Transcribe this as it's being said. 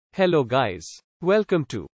Hello guys. Welcome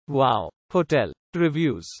to Wow Hotel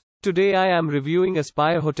Reviews. Today I am reviewing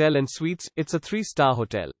Aspire Hotel and Suites. It's a 3-star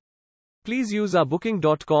hotel. Please use our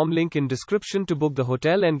booking.com link in description to book the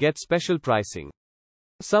hotel and get special pricing.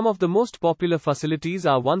 Some of the most popular facilities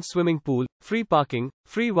are one swimming pool, free parking,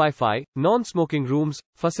 free Wi-Fi, non-smoking rooms,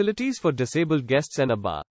 facilities for disabled guests and a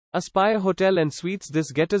bar. Aspire Hotel and Suites.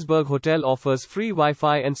 This Gettysburg Hotel offers free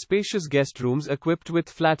Wi-Fi and spacious guest rooms equipped with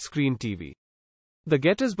flat-screen TV. The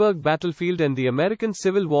Gettysburg Battlefield and the American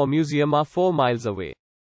Civil War Museum are 4 miles away.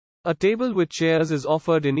 A table with chairs is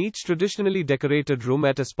offered in each traditionally decorated room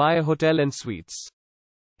at Aspire Hotel and Suites.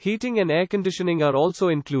 Heating and air conditioning are also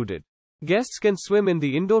included. Guests can swim in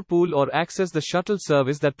the indoor pool or access the shuttle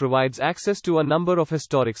service that provides access to a number of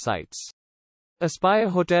historic sites. Aspire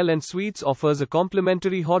Hotel and Suites offers a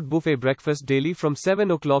complimentary hot buffet breakfast daily from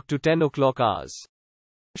 7 o'clock to 10 o'clock hours.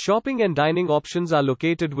 Shopping and dining options are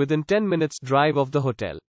located within 10 minutes drive of the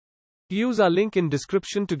hotel. Use our link in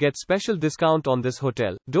description to get special discount on this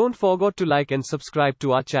hotel. Don't forget to like and subscribe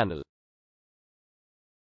to our channel.